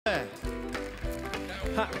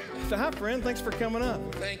Hi, friend. Thanks for coming up.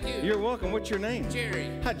 Thank you. You're welcome. What's your name?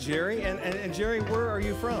 Jerry. Hi, Jerry. And Jerry, where are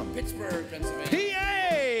you from? Pittsburgh, Pennsylvania.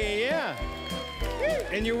 PA, yeah.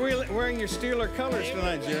 And you're wearing your Steeler colors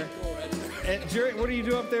tonight, Jerry. And Jerry, what do you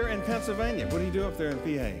do up there in Pennsylvania? What do you do up there in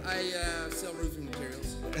PA? I sell roofing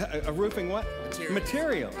materials. A roofing what?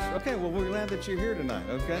 Materials. Okay, well, we're glad that you're here tonight,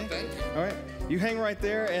 okay? Thank you. All right, you hang right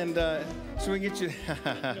there, and so we can get you.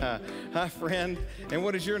 Hi, friend. And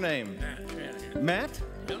what is your name? Matt. Matt?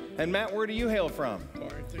 Yep. And Matt, where do you hail from?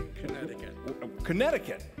 Torrington, Connecticut.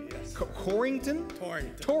 Connecticut? Yes. Corrington?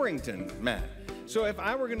 Torrington. Torrington, Matt. So if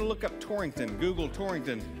I were going to look up Torrington, Google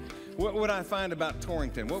Torrington, what would I find about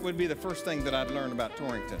Torrington? What would be the first thing that I'd learn about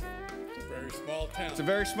Torrington? It's a very small town. It's a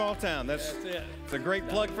very small town. That's it. It's a great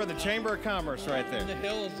plug for the Chamber of Commerce right In there. the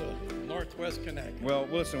hills of northwest Connecticut. Well,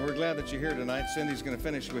 listen, we're glad that you're here tonight. Cindy's going to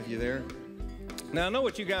finish with you there. Now, I know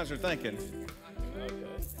what you guys are thinking. Okay.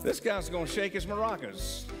 This guy's going to shake his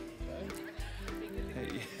maracas.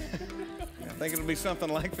 Hey. I think it'll be something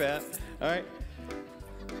like that. All right.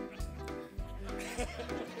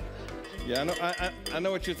 Yeah, I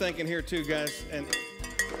know what you're thinking here too, guys. And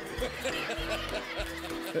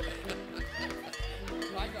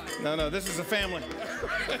no, this is a family.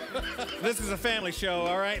 This is a family show,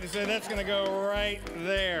 all right? So that's going to go right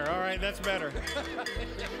there. All right, that's better.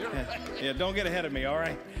 Yeah, don't get ahead of me, all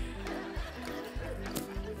right?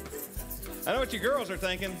 I know what you girls are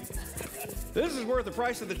thinking. This is worth the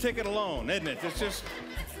price of the ticket alone, isn't it? It's just,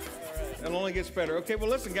 it only gets better. Okay, well,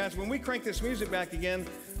 listen, guys, when we crank this music back again,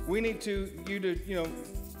 we need you to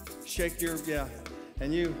shake your,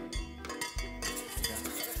 and you. Yeah.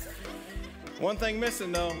 One thing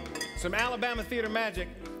missing, though, some Alabama theater magic.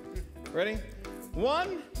 Ready?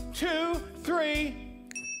 1, 2, 3.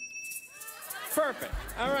 Perfect.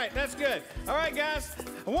 All right, that's good. All right, guys.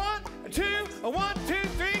 1, 2, 1, 2,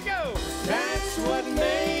 3, go. That's what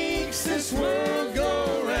makes this world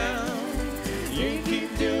go round. You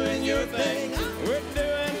keep doing your thing. We're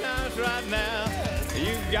doing ours right now.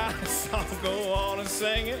 You got a song, go on and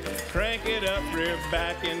sing it. Crank it up, rear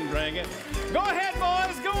back and bring it. Go ahead,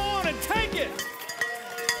 boys, go on and take it.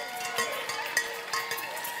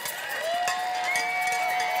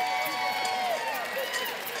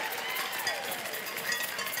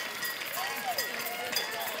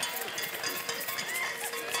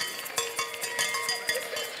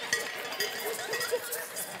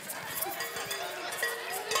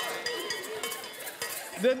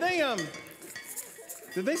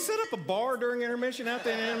 Did they set up a bar during intermission out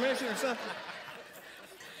there in intermission or something?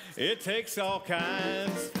 It takes all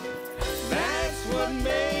kinds. That's what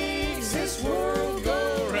makes this world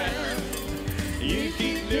go round. You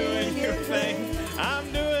keep doing your thing.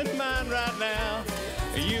 I'm doing mine right now.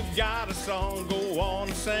 You got a song, go on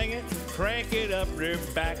and sing it. Crank it up, rear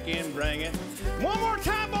back and bring it. One more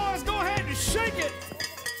time, boys, go ahead and shake it.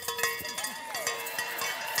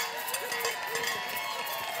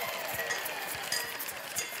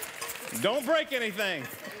 Don't break anything.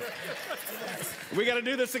 We got to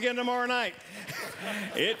do this again tomorrow night.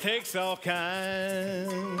 It takes all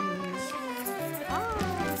kinds.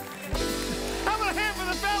 How about a hand for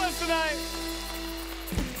the fellas tonight?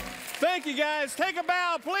 Thank you, guys. Take a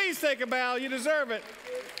bow. Please take a bow. You deserve it.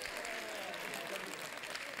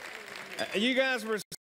 You guys were